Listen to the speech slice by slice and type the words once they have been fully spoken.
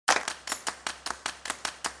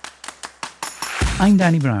I'm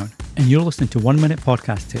Danny Brown, and you're listening to 1 Minute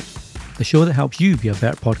Podcast Tips, the show that helps you be a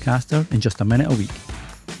better podcaster in just a minute a week.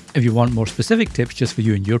 If you want more specific tips just for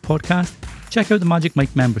you and your podcast, check out the Magic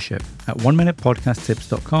Mike membership at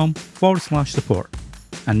 1minutepodcasttips.com/support.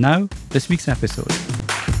 And now, this week's episode.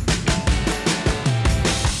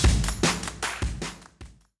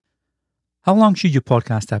 How long should your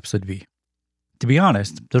podcast episode be? To be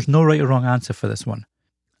honest, there's no right or wrong answer for this one.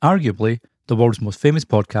 Arguably, the world's most famous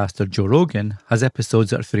podcaster, Joe Rogan, has episodes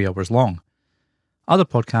that are 3 hours long. Other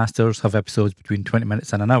podcasters have episodes between 20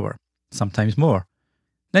 minutes and an hour, sometimes more.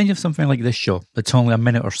 Then you have something like this show that's only a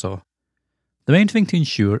minute or so. The main thing to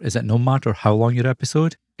ensure is that no matter how long your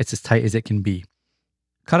episode, it's as tight as it can be.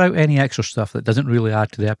 Cut out any extra stuff that doesn't really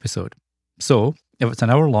add to the episode. So, if it's an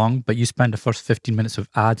hour long but you spend the first 15 minutes with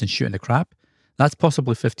ads and shooting the crap, that's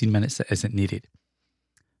possibly 15 minutes that isn't needed.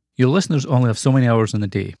 Your listeners only have so many hours in the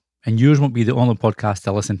day, and yours won't be the only podcast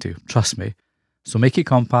to listen to, trust me. So make it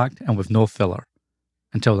compact and with no filler.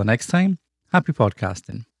 Until the next time, happy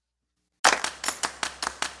podcasting.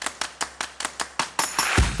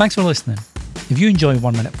 Thanks for listening. If you enjoy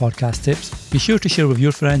 1 Minute Podcast Tips, be sure to share with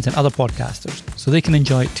your friends and other podcasters so they can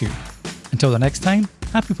enjoy it too. Until the next time,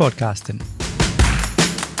 happy podcasting.